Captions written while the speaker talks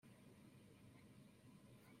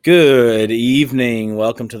Good evening.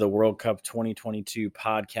 Welcome to the World Cup 2022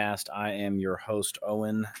 podcast. I am your host,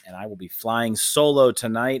 Owen, and I will be flying solo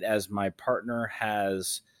tonight as my partner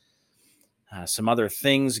has some other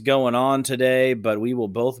things going on today, but we will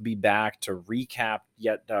both be back to recap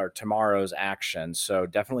tomorrow's action. So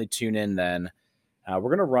definitely tune in then. We're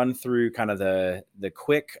going to run through kind of the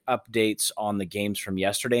quick updates on the games from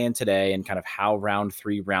yesterday and today and kind of how round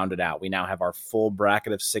 3 rounded out. We now have our full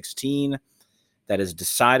bracket of 16 that is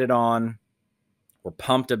decided on. We're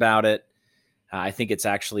pumped about it. I think it's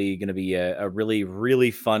actually going to be a really,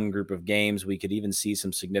 really fun group of games. We could even see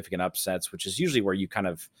some significant upsets, which is usually where you kind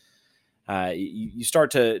of you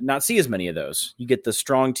start to not see as many of those. You get the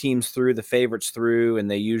strong teams through, the favorites through,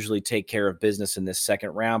 and they usually take care of business in this second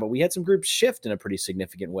round. But we had some groups shift in a pretty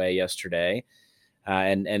significant way yesterday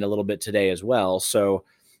and a little bit today as well. So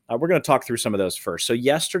we're going to talk through some of those first. So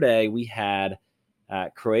yesterday we had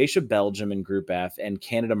Croatia, Belgium in Group F, and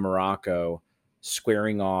Canada, Morocco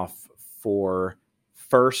squaring off for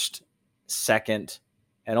first, second,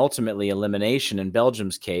 and ultimately elimination. In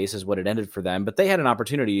Belgium's case is what it ended for them, but they had an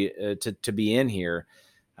opportunity to be in here.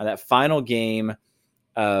 That final game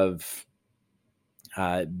of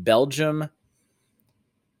Belgium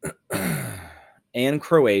and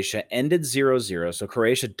Croatia ended 0-0, so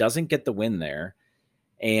Croatia doesn't get the win there.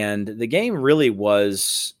 And the game really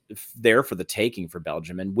was there for the taking for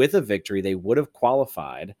Belgium. And with a victory, they would have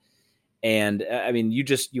qualified. And I mean,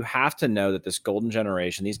 you have to know that this golden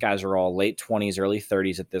generation, these guys are all late 20s, early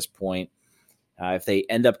 30s at this point. If they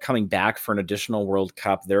end up coming back for an additional World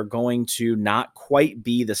Cup, they're going to not quite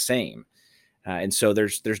be the same. And so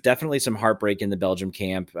there's definitely some heartbreak in the Belgium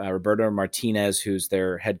camp. Roberto Martinez, who's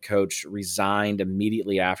their head coach, resigned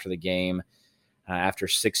immediately after the game. After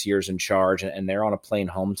 6 years in charge, and they're on a plane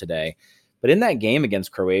home today. But in that game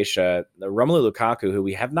against Croatia, Romelu Lukaku, who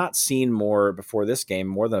we have not seen more before this game,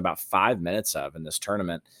 more than about 5 minutes of in this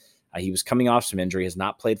tournament, he was coming off some injury, has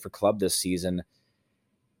not played for club this season.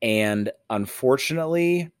 And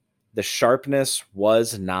unfortunately, the sharpness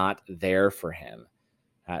was not there for him.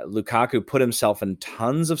 Lukaku put himself in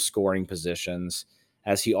tons of scoring positions,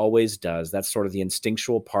 as he always does. That's sort of the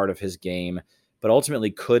instinctual part of his game, but ultimately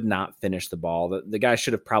could not finish the ball. The guy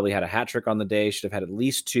should have probably had a hat trick on the day, should have had at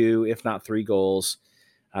least 2, if not 3 goals,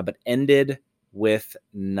 but ended with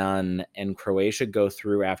none. And Croatia go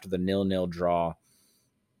through after the 0-0 draw.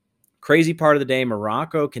 Crazy part of the day,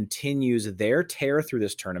 Morocco continues their tear through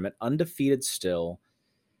this tournament, undefeated still,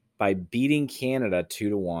 by beating Canada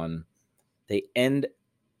 2-1. They end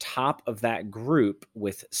top of that group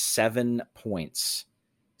with 7 points.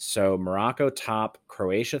 So Morocco top,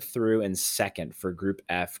 Croatia through, and second for Group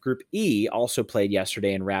F. Group E also played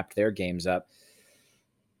yesterday and wrapped their games up.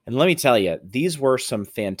 And let me tell you, these were some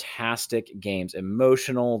fantastic games.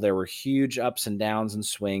 Emotional. There were huge ups and downs and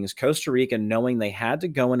swings. Costa Rica, knowing they had to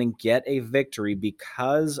go in and get a victory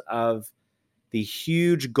because of the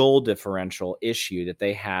huge goal differential issue that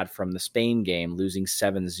they had from the Spain game, losing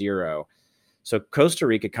 7-0. So Costa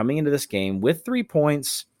Rica coming into this game with 3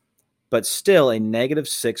 points, but still a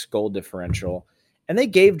 -6 goal differential. And they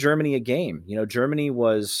gave Germany a game. You know, Germany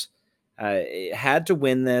was had to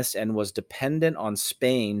win this and was dependent on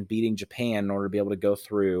Spain beating Japan in order to be able to go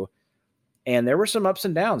through. And there were some ups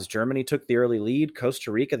and downs. Germany took the early lead.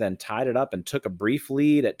 Costa Rica then tied it up and took a brief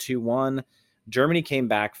lead at 2-1. Germany came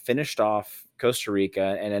back, finished off Costa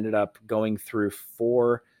Rica, and ended up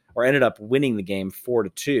ended up winning the game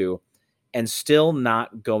 4-2. And still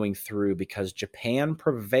not going through because Japan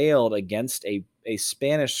prevailed against a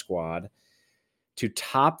Spanish squad to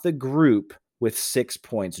top the group with 6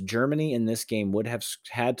 points. Germany in this game would have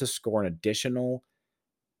had to score an additional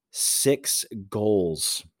 6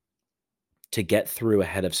 goals to get through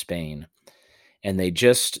ahead of Spain. And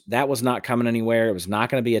that was not coming anywhere. It was not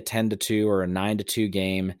going to be a 10-2 or a 9-2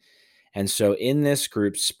 game. And so in this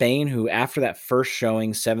group, Spain, who after that first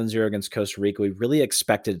showing 7-0 against Costa Rica, we really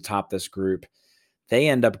expected to top this group. They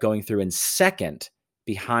end up going through in second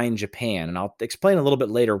behind Japan. And I'll explain a little bit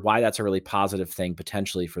later why that's a really positive thing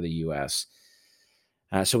potentially for the U.S.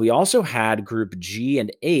 So we also had Group G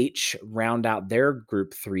and H round out their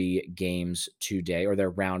Group 3 games today, or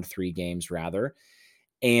their round 3 games rather.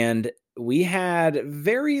 And we had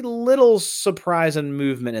very little surprise and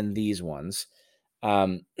movement in these ones.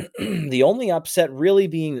 The only upset really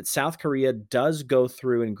being that South Korea does go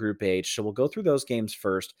through in Group H. So we'll go through those games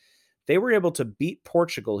first. They were able to beat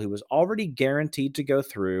Portugal, who was already guaranteed to go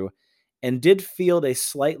through, and did field a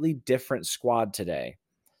slightly different squad today.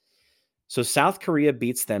 So South Korea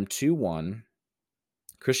beats them 2-1.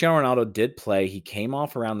 Cristiano Ronaldo did play. He came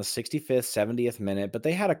off around the 65th, 70th minute, but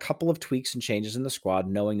they had a couple of tweaks and changes in the squad,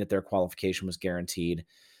 knowing that their qualification was guaranteed.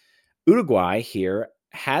 Uruguay here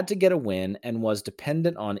had to get a win and was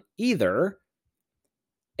dependent on either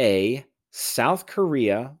a South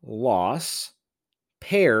Korea loss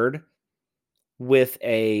paired with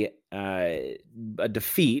a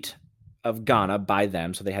defeat of Ghana by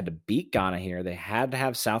them. So they had to beat Ghana here. They had to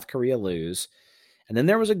have South Korea lose. And then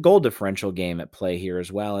there was a goal differential game at play here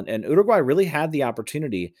as well. And Uruguay really had the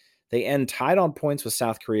opportunity. They end tied on points with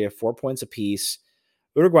South Korea, 4 points apiece.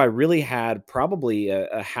 Uruguay really had probably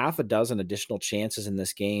a half a dozen additional chances in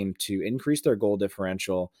this game to increase their goal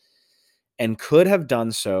differential and could have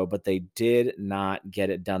done so, but they did not get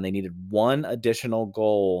it done. They needed one additional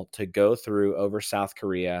goal to go through over South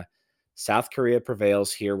Korea. South Korea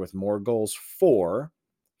prevails here with more goals, four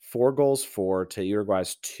goals to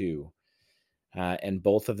Uruguay's 2. And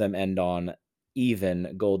both of them end on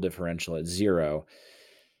even goal differential at 0.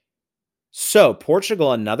 So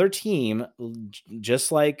Portugal, another team,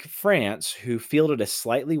 just like France, who fielded a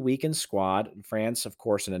slightly weakened squad. France, of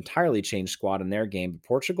course, an entirely changed squad in their game. But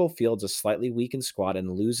Portugal fields a slightly weakened squad and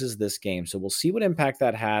loses this game. So we'll see what impact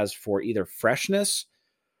that has for either freshness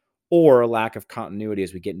or a lack of continuity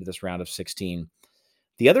as we get into this round of 16.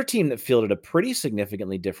 The other team that fielded a pretty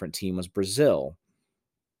significantly different team was Brazil.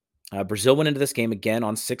 Brazil went into this game again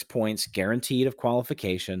on 6 points, guaranteed of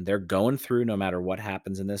qualification. They're going through no matter what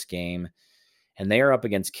happens in this game. And they are up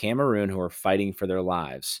against Cameroon, who are fighting for their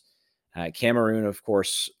lives. Cameroon, of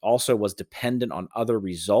course, also was dependent on other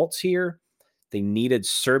results here. They needed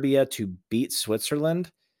Serbia to beat Switzerland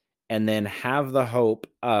and then have the hope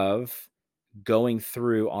of going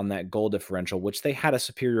through on that goal differential, which they had a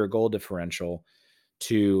superior goal differential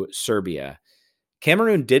to Serbia.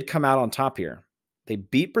 Cameroon did come out on top here. They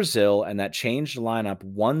beat Brazil, and that changed the lineup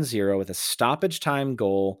 1-0 with a stoppage time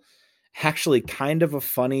goal. Actually, kind of a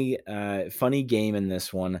funny game in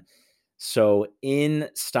this one. So in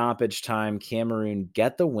stoppage time, Cameroon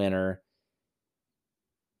get the winner.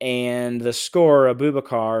 And the scorer,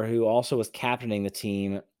 Abubakar, who also was captaining the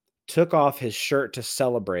team, took off his shirt to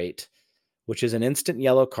celebrate, which is an instant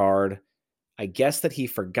yellow card. I guess that he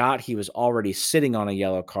forgot he was already sitting on a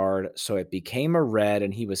yellow card, so it became a red,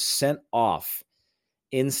 and he was sent off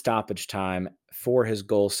in stoppage time for his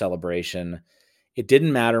goal celebration. It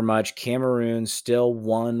didn't matter much. Cameroon still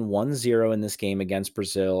won 1-0 in this game against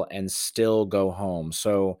Brazil and still go home.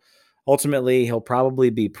 So ultimately, he'll probably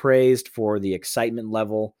be praised for the excitement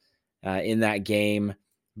level in that game.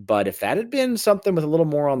 But if that had been something with a little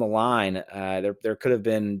more on the line, there could have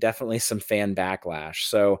been definitely some fan backlash.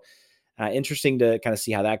 So interesting to kind of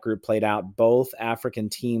see how that group played out. Both African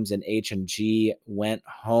teams in H and G went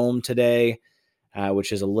home today.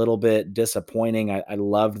 Which is a little bit disappointing. I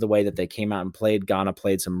loved the way that they came out and played. Ghana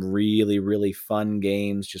played some really, really fun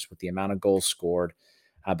games just with the amount of goals scored.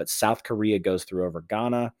 But South Korea goes through over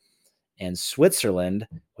Ghana, and Switzerland,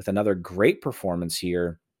 with another great performance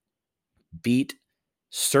here, beat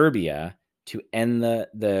Serbia to end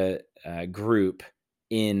the group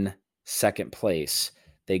in second place.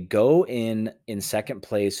 They go in second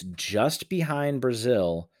place just behind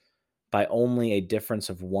Brazil by only a difference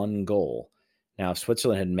of 1 goal. Now, if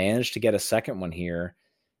Switzerland had managed to get a second one here,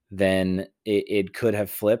 then it could have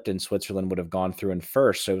flipped and Switzerland would have gone through in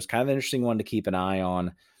first. So it was kind of an interesting one to keep an eye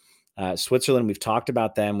on. Switzerland, we've talked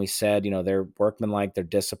about them. We said, they're workmanlike, they're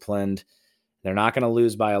disciplined. They're not going to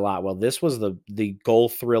lose by a lot. Well, this was the goal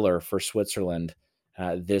thriller for Switzerland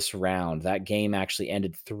this round. That game actually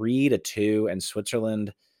ended 3-2, and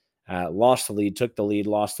Switzerland lost the lead, took the lead,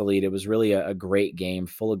 lost the lead. It was really a great game,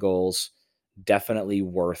 full of goals. Definitely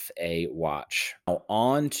worth a watch. Now,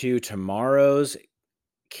 on to tomorrow's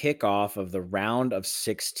kickoff of the round of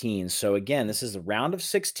 16. So again, this is the round of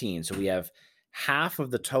 16. So we have half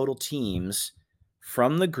of the total teams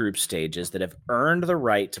from the group stages that have earned the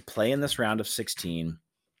right to play in this round of 16.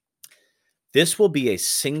 This will be a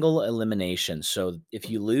single elimination. So if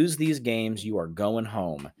you lose these games, you are going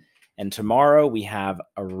home. And tomorrow we have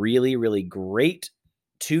a really, really great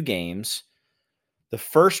 2 games. The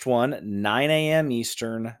first one, 10 a.m.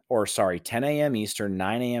 Eastern,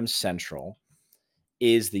 9 a.m. Central,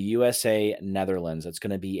 is the USA-Netherlands. It's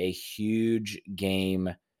going to be a huge game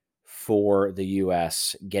for the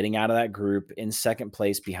U.S., getting out of that group in second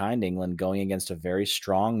place behind England, going against a very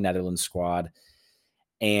strong Netherlands squad.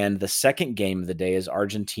 And the second game of the day is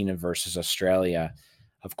Argentina versus Australia.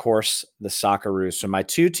 Of course, the Socceroos. So my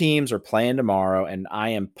 2 teams are playing tomorrow, and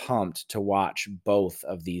I am pumped to watch both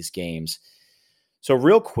of these games. So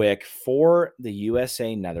real quick, for the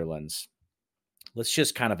USA-Netherlands, let's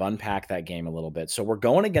just kind of unpack that game a little bit. So we're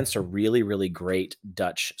going against a really, really great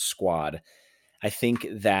Dutch squad. I think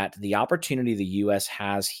that the opportunity the U.S.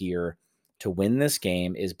 has here to win this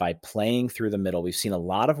game is by playing through the middle. We've seen a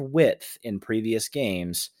lot of width in previous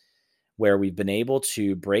games where we've been able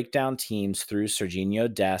to break down teams through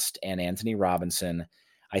Serginho Dest and Anthony Robinson.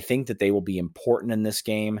 I think that they will be important in this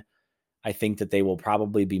game. I think that they will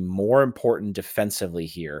probably be more important defensively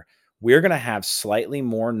here. We're going to have slightly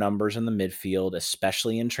more numbers in the midfield,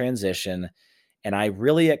 especially in transition. And I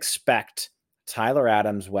really expect Tyler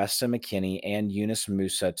Adams, Weston McKennie, and Yunus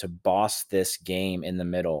Musa to boss this game in the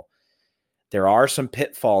middle. There are some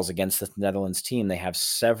pitfalls against the Netherlands team. They have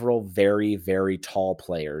several very, very tall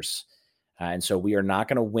players. And so we are not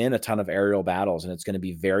going to win a ton of aerial battles. And it's going to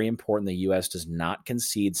be very important the U.S. does not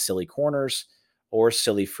concede silly corners or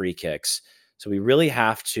silly free kicks. So we really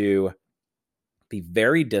have to be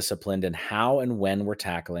very disciplined in how and when we're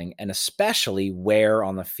tackling, and especially where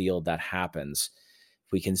on the field that happens.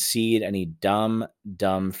 If we concede any dumb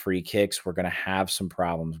free kicks, we're going to have some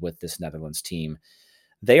problems with this Netherlands team.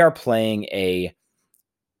 They are playing a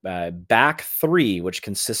back three, which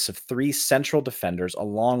consists of three central defenders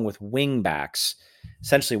along with wing backs.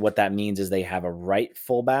 Essentially what that means is they have a right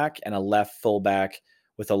fullback and a left fullback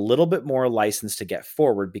with a little bit more license to get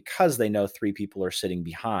forward because they know three people are sitting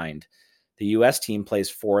behind. The U.S. team plays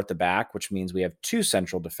four at the back, which means we have two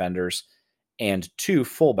central defenders and two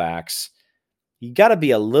fullbacks. You got to be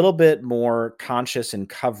a little bit more conscious in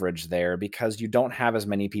coverage there because you don't have as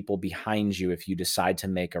many people behind you if you decide to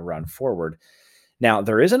make a run forward. Now,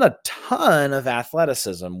 there isn't a ton of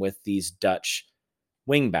athleticism with these Dutch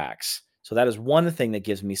wingbacks. So that is one thing that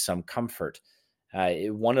gives me some comfort.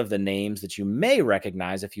 One of the names that you may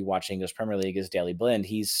recognize if you watch English Premier League is Daley Blind.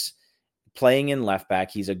 He's playing in left back.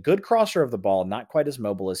 He's a good crosser of the ball, not quite as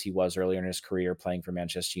mobile as he was earlier in his career playing for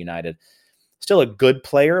Manchester United. Still a good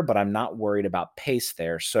player, but I'm not worried about pace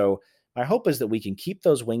there. So my hope is that we can keep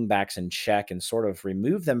those wing backs in check and sort of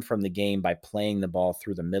remove them from the game by playing the ball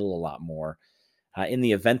through the middle a lot more. In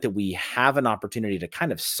the event that we have an opportunity to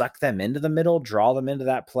kind of suck them into the middle, draw them into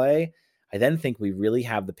that play, I then think we really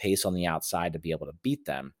have the pace on the outside to be able to beat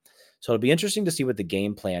them. So it'll be interesting to see what the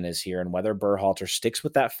game plan is here and whether Berhalter sticks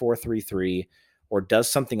with that 4-3-3 or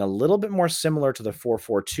does something a little bit more similar to the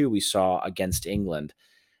 4-4-2 we saw against England.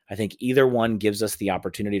 I think either one gives us the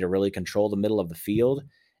opportunity to really control the middle of the field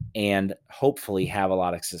and hopefully have a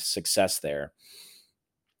lot of success there.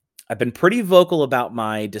 I've been pretty vocal about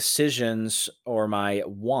my decisions or my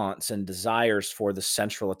wants and desires for the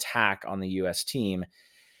central attack on the U.S. team.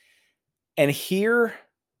 And here,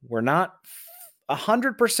 we're not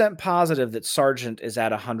 100% positive that Sargent is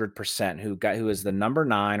at 100%, who is the number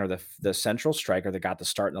 9 or the central striker that got the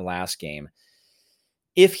start in the last game.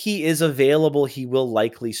 If he is available, he will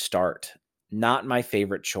likely start. Not my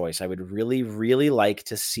favorite choice. I would really, really like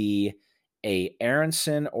to see a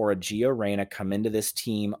Aronson or a Gio Reyna come into this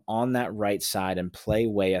team on that right side and play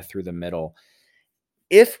Weah through the middle.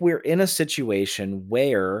 If we're in a situation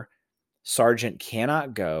where Sargent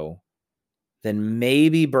cannot go, then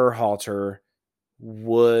maybe Berhalter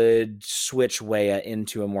would switch Weah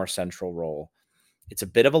into a more central role. It's a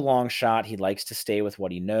bit of a long shot. He likes to stay with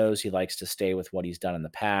what he knows. He likes to stay with what he's done in the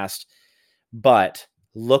past. But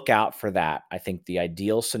look out for that. I think the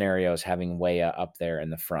ideal scenario is having Weah up there in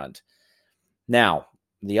the front. Now,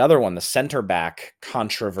 the other one, the center back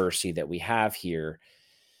controversy that we have here,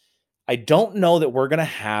 I don't know that we're going to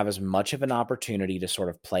have as much of an opportunity to sort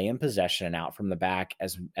of play in possession and out from the back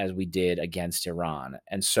as we did against Iran.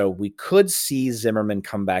 And so we could see Zimmerman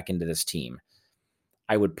come back into this team.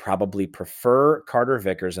 I would probably prefer Carter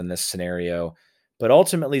Vickers in this scenario, but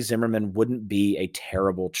ultimately Zimmerman wouldn't be a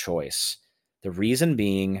terrible choice. The reason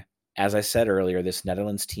being, as I said earlier, this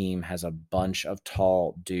Netherlands team has a bunch of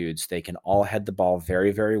tall dudes. They can all head the ball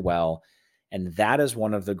very, very well, and that is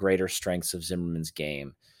one of the greater strengths of Zimmerman's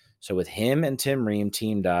game. So with him and Tim Ream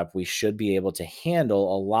teamed up, we should be able to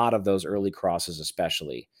handle a lot of those early crosses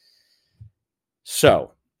especially.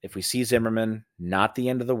 So if we see Zimmerman, not the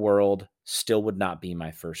end of the world, still would not be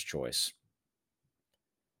my first choice.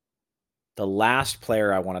 The last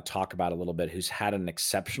player I want to talk about a little bit who's had an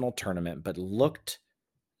exceptional tournament but looked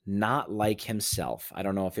not like himself. I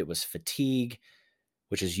don't know if it was fatigue,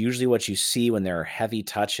 which is usually what you see when there are heavy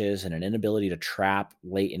touches and an inability to trap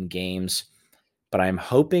late in games. But I'm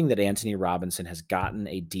hoping that Anthony Robinson has gotten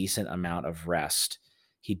a decent amount of rest.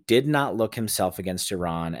 He did not look himself against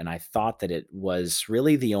Iran, and I thought that it was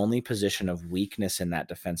really the only position of weakness in that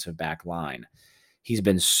defensive back line. He's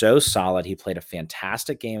been so solid. He played a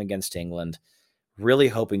fantastic game against England. Really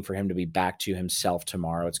hoping for him to be back to himself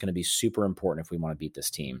tomorrow. It's going to be super important if we want to beat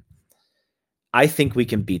this team. I think we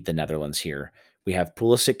can beat the Netherlands here. We have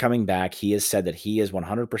Pulisic coming back. He has said that he is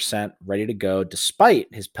 100% ready to go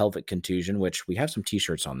despite his pelvic contusion, which we have some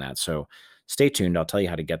t-shirts on that. So stay tuned. I'll tell you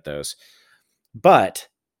how to get those. But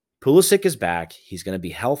Pulisic is back. He's going to be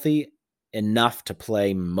healthy enough to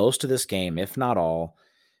play most of this game, if not all.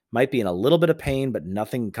 Might be in a little bit of pain, but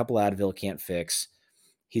nothing a couple Advil can't fix.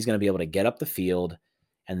 He's going to be able to get up the field.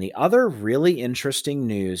 And the other really interesting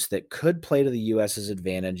news that could play to the U.S.'s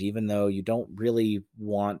advantage, even though you don't really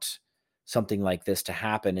want something like this to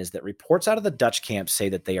happen, is that reports out of the Dutch camp say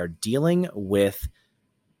that they are dealing with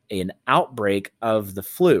an outbreak of the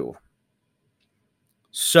flu.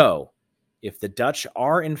 So, if the Dutch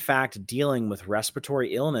are in fact dealing with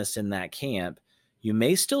respiratory illness in that camp, you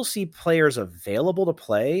may still see players available to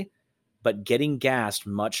play, but getting gassed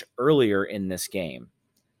much earlier in this game.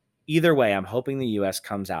 Either way, I'm hoping the U.S.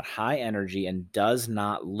 comes out high energy and does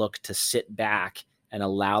not look to sit back and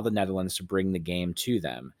allow the Netherlands to bring the game to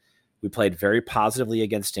them. We played very positively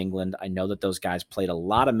against England. I know that those guys played a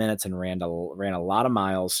lot of minutes and ran a lot of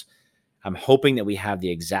miles. I'm hoping that we have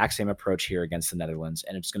the exact same approach here against the Netherlands,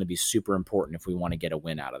 and it's going to be super important if we want to get a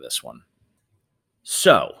win out of this one.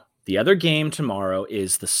 So, the other game tomorrow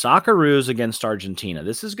is the Socceroos against Argentina.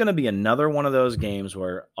 This is going to be another one of those games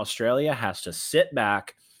where Australia has to sit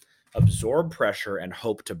back, absorb pressure, and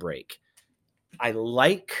hope to break. I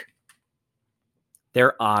like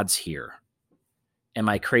their odds here. Am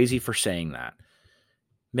I crazy for saying that?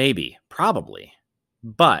 Maybe, probably,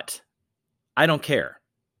 but I don't care.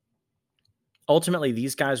 Ultimately,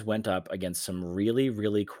 these guys went up against some really,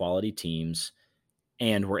 really quality teams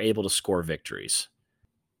and were able to score victories.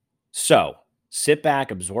 So, sit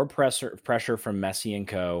back, absorb pressure from Messi and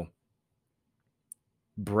co.,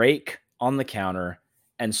 break on the counter,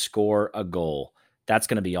 and score a goal. That's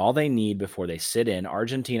going to be all they need before they sit in.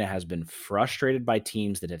 Argentina has been frustrated by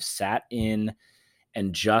teams that have sat in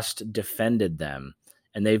and just defended them,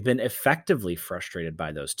 and they've been effectively frustrated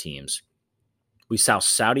by those teams. We saw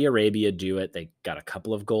Saudi Arabia do it. They got a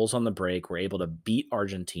couple of goals on the break, were able to beat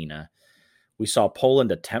Argentina. We saw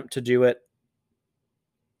Poland attempt to do it.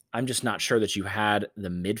 I'm just not sure that you had the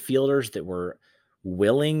midfielders that were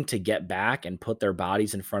willing to get back and put their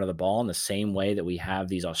bodies in front of the ball in the same way that we have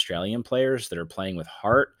these Australian players that are playing with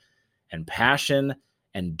heart and passion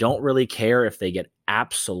and don't really care if they get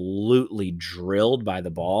absolutely drilled by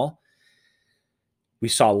the ball. We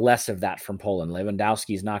saw less of that from Poland.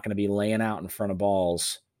 Lewandowski is not going to be laying out in front of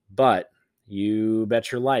balls, but you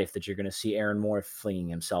bet your life that you're going to see Aaron Moore flinging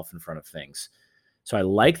himself in front of things. So I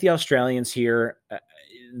like the Australians here.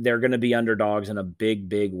 They're going to be underdogs in a big,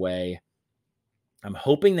 big way. I'm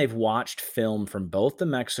hoping they've watched film from both the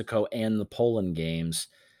Mexico and the Poland games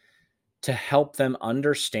to help them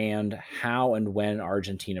understand how and when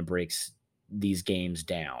Argentina breaks these games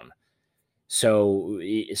down. So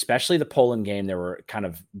especially the Poland game, there were kind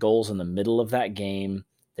of goals in the middle of that game.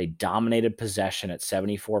 They dominated possession at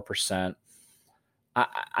 74%.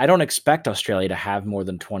 I don't expect Australia to have more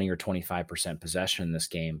than 20 or 25% possession in this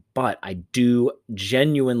game, but I do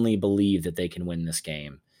genuinely believe that they can win this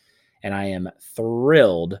game. And I am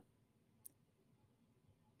thrilled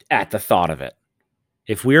at the thought of it.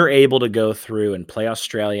 If we're able to go through and play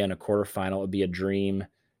Australia in a quarterfinal, it would be a dream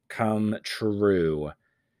come true.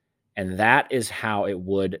 And that is how it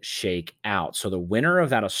would shake out. So the winner of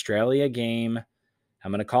that Australia game,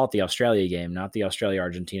 I'm going to call it the Australia game, not the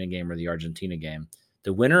Australia-Argentina game or the Argentina game.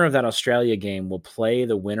 The winner of that Australia game will play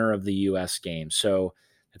the winner of the U.S. game. So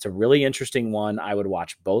it's a really interesting one. I would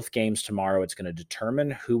watch both games tomorrow. It's going to determine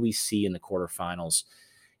who we see in the quarterfinals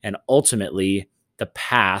and ultimately the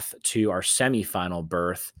path to our semifinal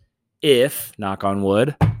berth if, knock on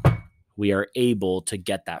wood, we are able to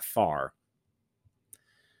get that far.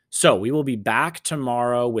 So we will be back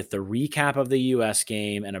tomorrow with the recap of the U.S.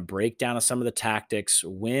 game and a breakdown of some of the tactics,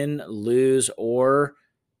 win, lose, or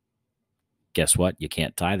guess what? You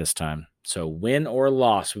can't tie this time. So win or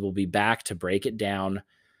loss, we will be back to break it down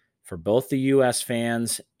for both the U.S.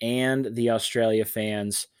 fans and the Australia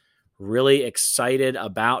fans. Really excited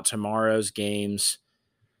about tomorrow's games.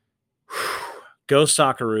 Go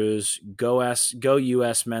Socceroos, go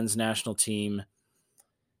U.S. men's national team.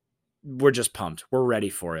 We're just pumped. We're ready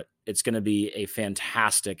for it. It's going to be a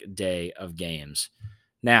fantastic day of games.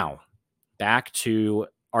 Now, back to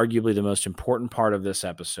arguably the most important part of this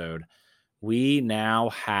episode. We now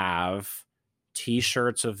have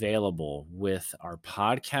t-shirts available with our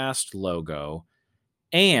podcast logo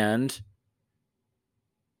and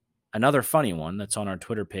another funny one that's on our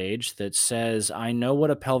Twitter page that says, I know what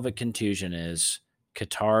a pelvic contusion is,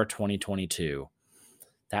 Qatar 2022.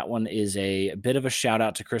 That one is a bit of a shout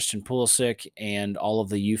out to Christian Pulisic and all of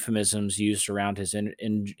the euphemisms used around his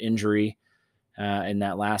injury. in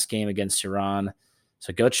that last game against Iran.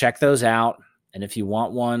 So go check those out. And if you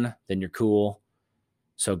want one, then you're cool.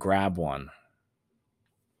 So grab one.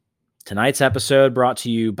 Tonight's episode brought to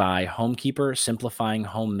you by Homekeeper, simplifying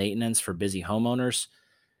home maintenance for busy homeowners.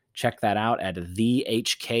 Check that out at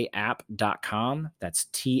thehkapp.com. That's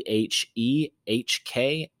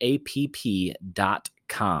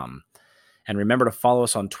thehkapp.com. And remember to follow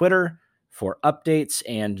us on Twitter for updates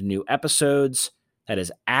and new episodes. That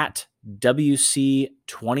is at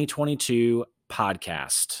WC2022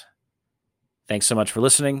 Podcast. Thanks so much for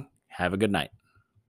listening. Have a good night.